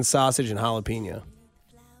 Italian sausage, and jalapeno.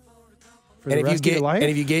 For the rest of your life?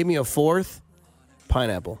 And if you gave me a 4th,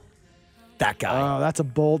 pineapple. That guy. Oh, that's a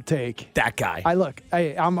bold take. That guy.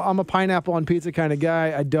 I'm a pineapple on pizza kind of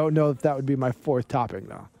guy. I don't know if that would be my 4th topping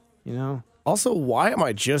though. You know? Also, why am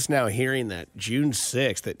I just now hearing that June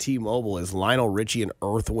 6th at T-Mobile is Lionel Richie and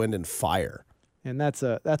Earth, Wind, and Fire? And that's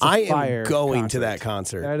a fire I am going to that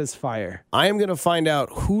concert. That is fire. I am going to find out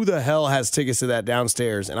who the hell has tickets to that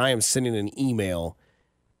downstairs, and I am sending an email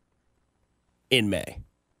in May.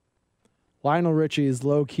 Lionel Richie is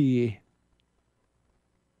low-key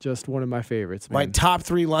just one of my favorites, man. My top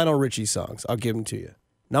 3 Lionel Richie songs. I'll give them to you.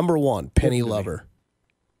 Number 1, Penny Lover.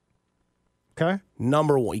 Okay.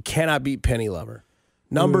 Number 1, you cannot beat Penny Lover.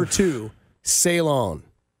 Number 2, Sail On,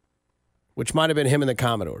 which might have been him and the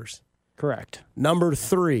Commodores. Correct. Number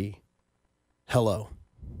 3, Hello.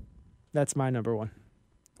 That's my number 1.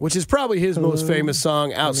 Which is probably his most famous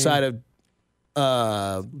song outside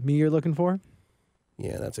of... Me You're Looking For?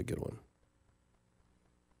 Yeah, that's a good one.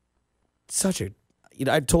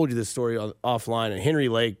 I told you this story offline, and Henry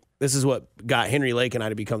Lake, this is what got Henry Lake and I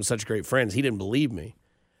to become such great friends. He didn't believe me.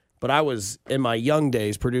 But I was, in my young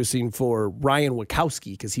days, producing for Ryan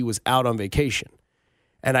Wachowski because he was out on vacation.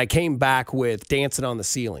 And I came back with Dancing on the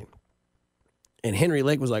Ceiling. And Henry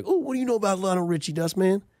Lake was like, "Oh, what do you know about Lionel Richie,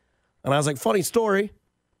 Dustman?" And I was like, "Funny story.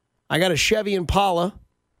 I got a Chevy Impala.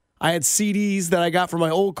 I had CDs that I got from my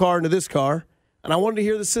old car into this car. And I wanted to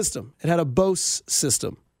hear the system. It had a Bose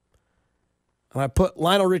system. And I put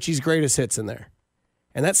Lionel Richie's greatest hits in there.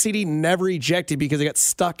 And that CD never ejected because it got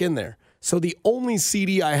stuck in there. So the only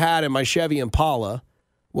CD I had in my Chevy Impala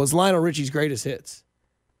was Lionel Richie's greatest hits.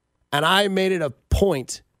 And I made it a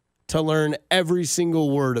point to learn every single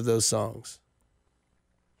word of those songs.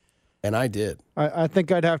 And I did. I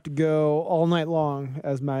think I'd have to go All Night Long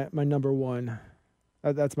as my number 1.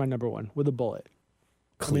 That's my number 1 with a bullet.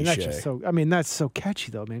 Cliche. That's so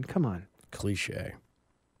catchy though, man. Come on. Cliche.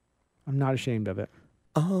 I'm not ashamed of it.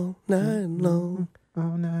 All night long.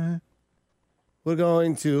 All night. We're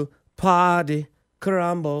going to party,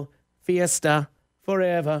 crumble, fiesta,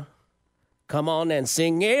 forever. Come on and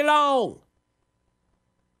sing along.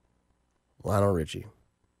 Lionel Richie.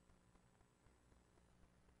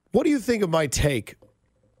 What do you think of my take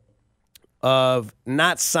of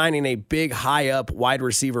not signing a big, high-up wide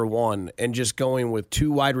receiver 1 and just going with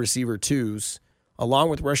 2 wide receiver 2s, along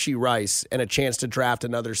with Rashee Rice, and a chance to draft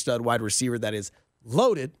another stud wide receiver that is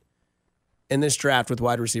loaded in this draft with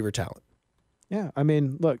wide receiver talent? Yeah, I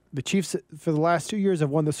mean, look, the Chiefs for the last 2 years have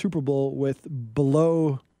won the Super Bowl with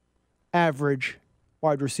below average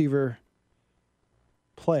wide receiver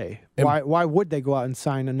play. Why would they go out and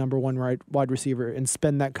sign a number 1 wide receiver and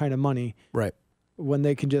spend that kind of money? Right. When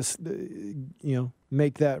they can just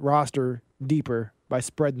make that roster deeper by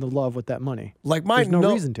spreading the love with that money. Like There's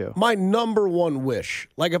no reason to. My number one wish,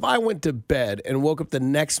 like if I went to bed and woke up the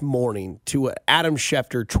next morning to an Adam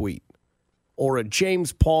Schefter tweet or a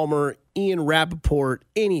James Palmer, Ian Rappaport,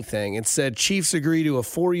 anything, and said Chiefs agree to a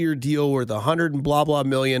 4-year deal worth $100 and blah, blah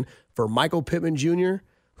million for Michael Pittman Jr.,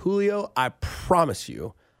 Julio, I promise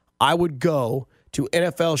you, I would go to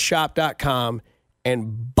NFLshop.com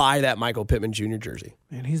and buy that Michael Pittman Jr. jersey.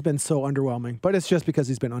 Man, he's been so underwhelming, but it's just because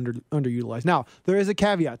he's been underutilized. Now, there is a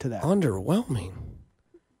caveat to that. Underwhelming?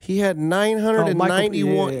 He had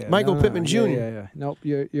 991. Michael Pittman Jr. Yeah. Nope,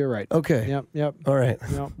 you're right. Okay. Yep. All right.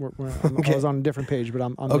 Nope, I was on a different page, but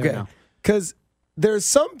I'm there now. Because there's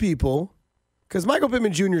some people, because Michael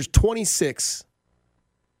Pittman Jr. is 26,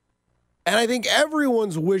 and I think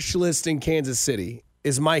everyone's wish list in Kansas City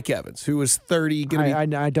is Mike Evans, who is 30. I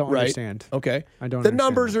don't understand. Okay. I don't The understand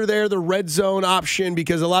numbers are there, the red zone option,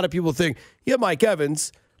 because a lot of people think, yeah, Mike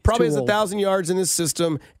Evans probably has 1,000 yards in this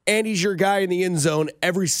system, and he's your guy in the end zone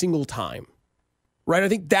every single time. Right? I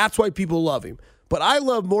think that's why people love him. But I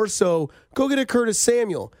love more so, go get a Curtis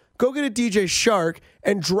Samuel, go get a DJ Shark,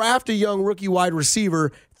 and draft a young rookie wide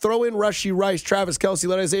receiver, throw in Rashee Rice, Travis Kelce,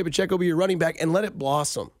 let Isaiah Pacheco be your running back, and let it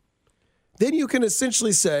blossom. Then you can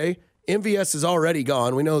essentially say, MVS is already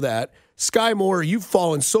gone. We know that. Sky Moore, you've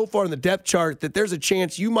fallen so far in the depth chart that there's a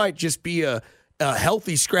chance you might just be a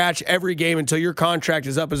healthy scratch every game until your contract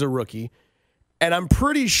is up as a rookie. And I'm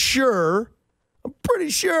pretty sure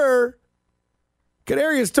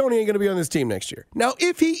Kadarius Toney ain't going to be on this team next year. Now,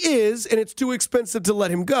 if he is, and it's too expensive to let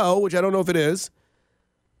him go, which I don't know if it is,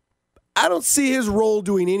 I don't see his role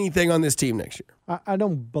doing anything on this team next year. I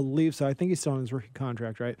don't believe so. I think he's still on his rookie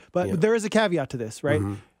contract, right? But there is a caveat to this, right?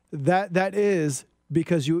 Mm-hmm. That is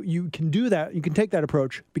because you can do that. You can take that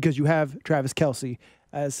approach because you have Travis Kelce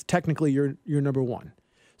as technically your number one.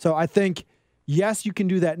 So I think, yes, you can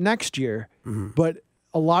do that next year, but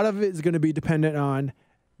a lot of it is going to be dependent on,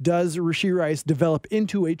 does Rashee Rice develop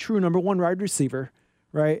into a true number one wide receiver,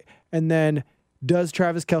 right? And then does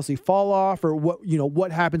Travis Kelce fall off, or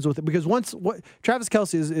what happens with it? Because Travis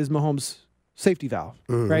Kelce is Mahomes' safety valve,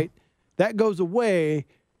 right? That goes away.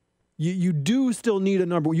 You do still need a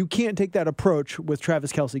number. You can't take that approach with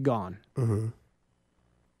Travis Kelce gone. Mm-hmm.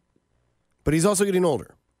 But he's also getting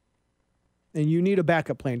older. And you need a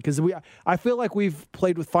backup plan, because I feel like we've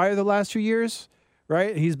played with fire the last 2 years,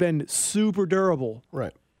 right? He's been super durable.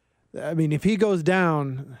 Right. I mean, if he goes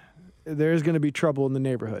down, there's going to be trouble in the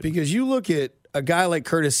neighborhood. Because you look at a guy like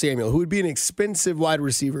Curtis Samuel, who would be an expensive wide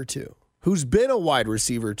receiver too, who's been a wide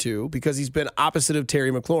receiver too because he's been opposite of Terry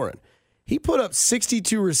McLaurin. He put up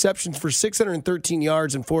 62 receptions for 613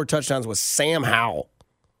 yards and 4 touchdowns with Sam Howell.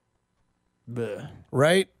 Bleh.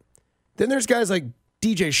 Right? Then there's guys like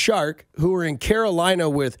DJ Shark, who were in Carolina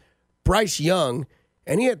with Bryce Young,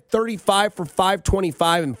 and he had 35 for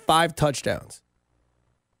 525 and 5 touchdowns.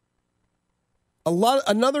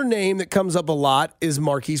 Another name that comes up a lot is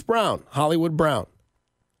Marquise Brown, Hollywood Brown.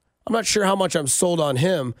 I'm not sure how much I'm sold on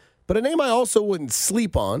him, but a name I also wouldn't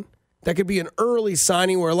sleep on that could be an early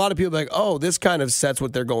signing where a lot of people are like, oh, this kind of sets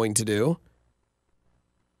what they're going to do,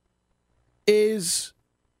 is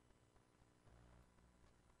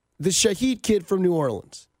the Shaheed kid from New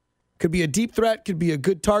Orleans. Could be a deep threat, could be a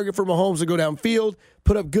good target for Mahomes to go downfield,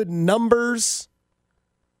 put up good numbers,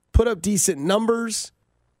 put up decent numbers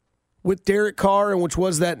with Derek Carr, and which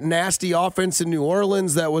was that nasty offense in New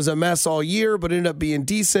Orleans that was a mess all year, but ended up being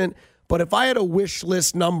decent. But if I had a wish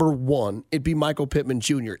list number one, it'd be Michael Pittman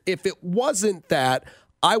Jr. If it wasn't that,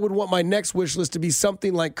 I would want my next wish list to be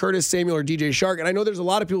something like Curtis Samuel or DJ Shark. And I know there's a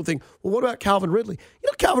lot of people think, well, what about Calvin Ridley? You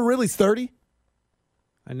know, Calvin Ridley's 30.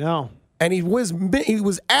 I know. And he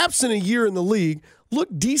was absent a year in the league,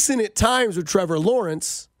 looked decent at times with Trevor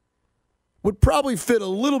Lawrence, would probably fit a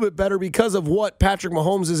little bit better because of what Patrick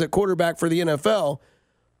Mahomes is at quarterback for the NFL.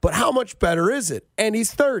 But how much better is it? And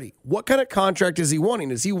he's 30. What kind of contract is he wanting?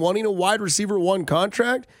 Is he wanting a wide receiver one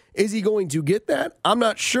contract? Is he going to get that? I'm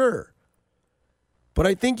not sure. But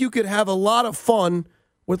I think you could have a lot of fun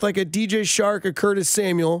with like a DJ Shark, a Curtis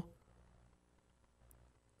Samuel,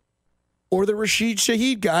 or the Rashid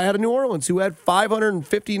Shaheed guy out of New Orleans who had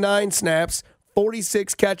 559 snaps,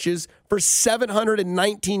 46 catches for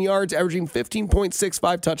 719 yards, averaging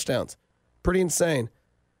 15.65 touchdowns. Pretty insane.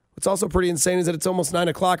 What's also pretty insane is that it's almost 9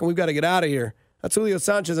 o'clock and we've got to get out of here. That's Julio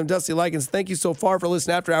Sanchez. I'm Dusty Likens. Thank you so far for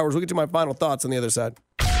listening to After Hours. We'll get to my final thoughts on the other side.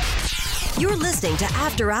 You're listening to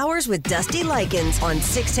After Hours with Dusty Likens on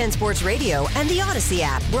 610 Sports Radio and the Odyssey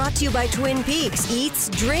app. Brought to you by Twin Peaks. Eats,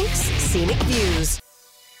 drinks, scenic views.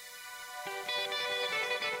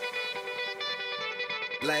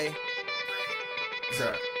 Lay.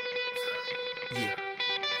 Sir. Yeah.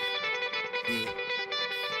 Yeah.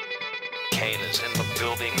 Kane is in the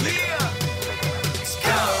building, nigga.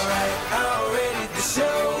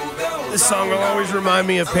 This song will always remind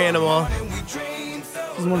me of Panama. This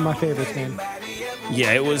is one of my favorites, man.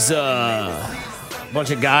 Yeah, it was a bunch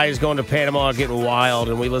of guys going to Panama getting wild,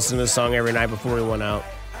 and we listened to this song every night before we went out.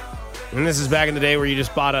 And this is back in the day where you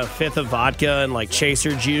just bought a fifth of vodka and like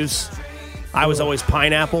chaser juice. I was always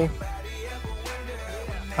pineapple.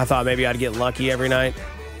 I thought maybe I'd get lucky every night.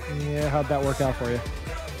 Yeah, how'd that work out for you?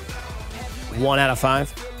 1 out of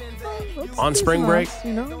 5 on spring break. Odds,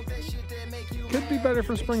 you know, could be better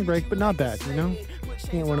for spring break, but not bad. You know,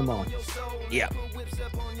 can't win them all. Yeah.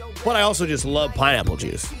 But I also just love pineapple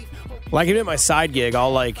juice. Like even at my side gig,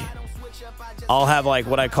 I'll have like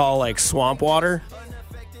what I call like swamp water.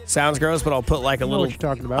 Sounds gross, but I'll put like a I know little. what you're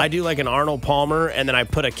talking about. I do like an Arnold Palmer, and then I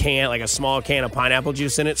put a small can of pineapple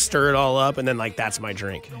juice in it, stir it all up, and then like that's my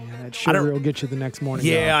drink. Yeah, that sugar will get you the next morning.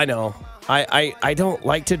 Yeah, I know. I don't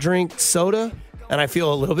like to drink soda, and I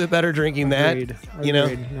feel a little bit better drinking Agreed. that. You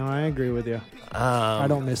know. No, I agree with you. I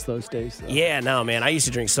don't miss those days, though. Yeah, no, man. I used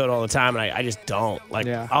to drink soda all the time, and I just don't. Like,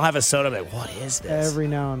 Yeah. I'll have a soda, I'm like, what is this? Every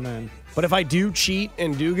now and then. But if I do cheat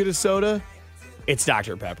and do get a soda, it's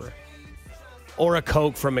Dr. Pepper. Or a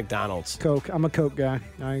Coke from McDonald's. Coke. I'm a Coke guy.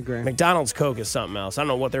 I agree. McDonald's Coke is something else. I don't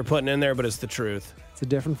know what they're putting in there, but it's the truth. It's a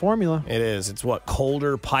different formula. It is. It's what,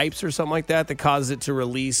 colder pipes or something like that causes it to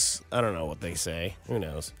release. I don't know what they say. Who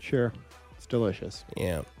knows? Sure. It's delicious.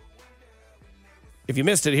 Yeah. If you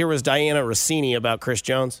missed it, here was Diana Rossini about Chris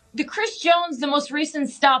Jones. The Chris Jones, the most recent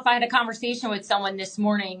stuff, I had a conversation with someone this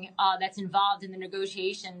morning that's involved in the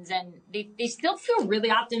negotiations, and they still feel really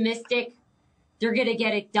optimistic they're going to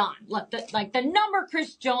get it done. Look, the number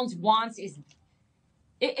Chris Jones wants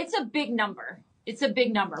it's a big number. It's a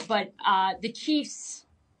big number. But the Chiefs,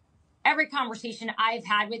 every conversation I've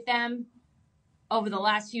had with them over the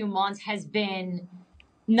last few months has been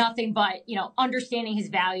nothing but, understanding his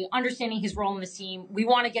value, understanding his role in the team. We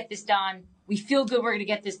want to get this done. We feel good we're going to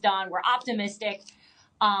get this done. We're optimistic.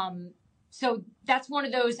 So that's one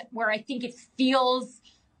of those where I think it feels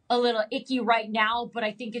a little icky right now, but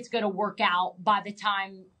I think it's going to work out by the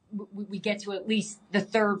time we get to at least the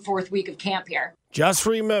third, fourth week of camp here. Just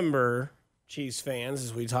remember, Chiefs fans,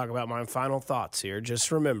 as we talk about my final thoughts here,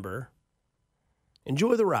 just remember,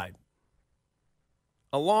 enjoy the ride.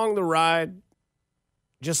 Along the ride,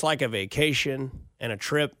 just like a vacation and a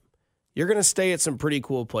trip, you're going to stay at some pretty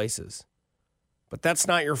cool places. But that's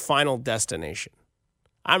not your final destination.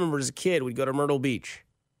 I remember as a kid, we'd go to Myrtle Beach,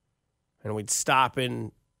 and we'd stop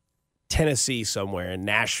in Tennessee somewhere, in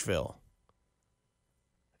Nashville,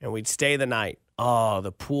 and we'd stay the night. Oh,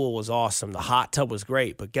 the pool was awesome. The hot tub was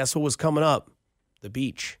great. But guess what was coming up? The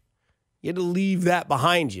beach. You had to leave that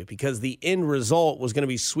behind you because the end result was going to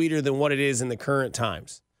be sweeter than what it is in the current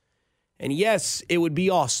times. And yes, it would be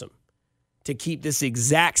awesome to keep this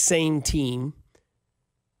exact same team,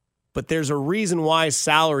 but there's a reason why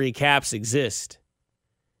salary caps exist.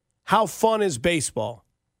 How fun is baseball?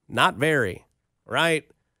 Not very, right?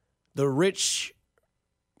 The rich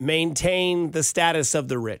maintain the status of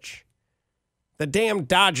the rich. The damn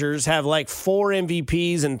Dodgers have like 4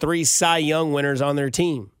 MVPs and 3 Cy Young winners on their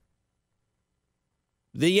team.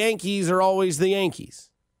 The Yankees are always the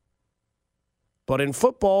Yankees. But in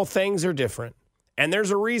football, things are different. And there's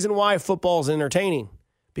a reason why football's entertaining.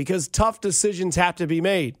 Because tough decisions have to be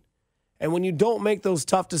made. And when you don't make those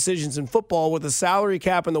tough decisions in football with the salary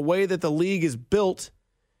cap and the way that the league is built,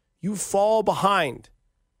 you fall behind.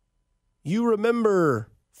 You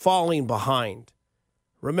remember falling behind.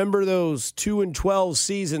 Remember those 2-12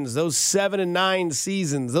 seasons, those 7-9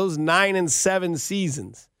 seasons, those 9-7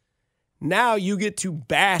 seasons. Now you get to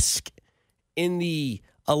bask in the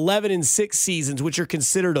 11-6 seasons, which are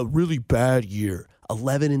considered a really bad year.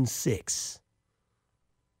 11-6.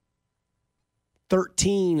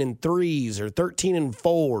 13-3s or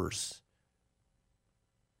 13-4s.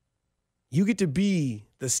 You get to be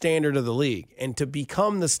the standard of the league. And to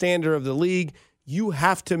become the standard of the league, you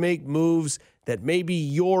have to make moves that maybe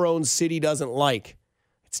your own city doesn't like.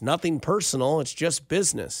 It's nothing personal. It's just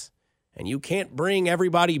business. And you can't bring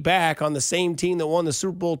everybody back on the same team that won the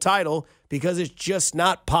Super Bowl title because it's just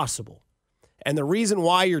not possible. And the reason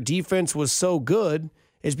why your defense was so good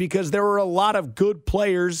is because there were a lot of good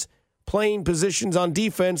players playing positions on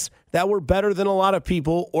defense that were better than a lot of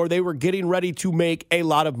people, or they were getting ready to make a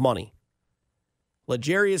lot of money.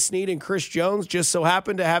 L'Jarius Sneed and Chris Jones just so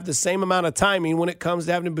happen to have the same amount of timing when it comes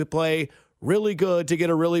to having to play really good to get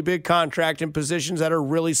a really big contract in positions that are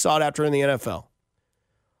really sought after in the NFL.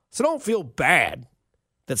 So don't feel bad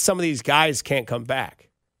that some of these guys can't come back.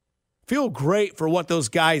 Feel great for what those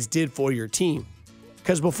guys did for your team.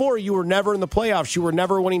 Because before, you were never in the playoffs. You were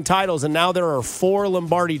never winning titles, and now there are 4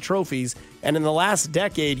 Lombardi trophies. And in the last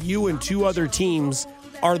decade, you and 2 other teams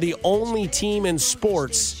are the only team in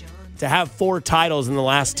sports to have 4 titles in the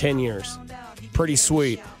last 10 years. Pretty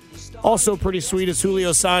sweet. Also pretty sweet is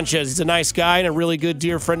Julio Sanchez. He's a nice guy and a really good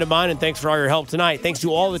dear friend of mine, and thanks for all your help tonight. Thanks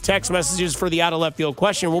to all the text messages for the Out of Left Field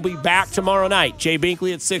question. We'll be back tomorrow night. Jay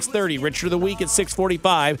Binkley at 6:30, Richard of the Week at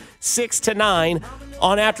 6:45, 6 to 9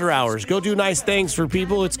 on After Hours. Go do nice things for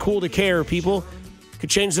people. It's cool to care, people. Could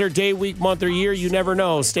change their day, week, month, or year. You never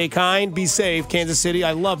know. Stay kind. Be safe. Kansas City,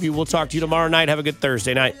 I love you. We'll talk to you tomorrow night. Have a good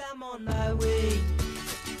Thursday night.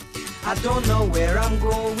 I don't know where I'm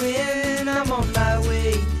going. I'm on my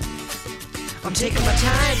way. I'm taking my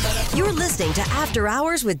time. You're listening to After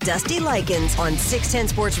Hours with Dusty Likens on 610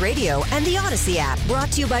 Sports Radio and the Odyssey app.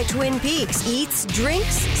 Brought to you by Twin Peaks. Eats,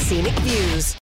 drinks, scenic views.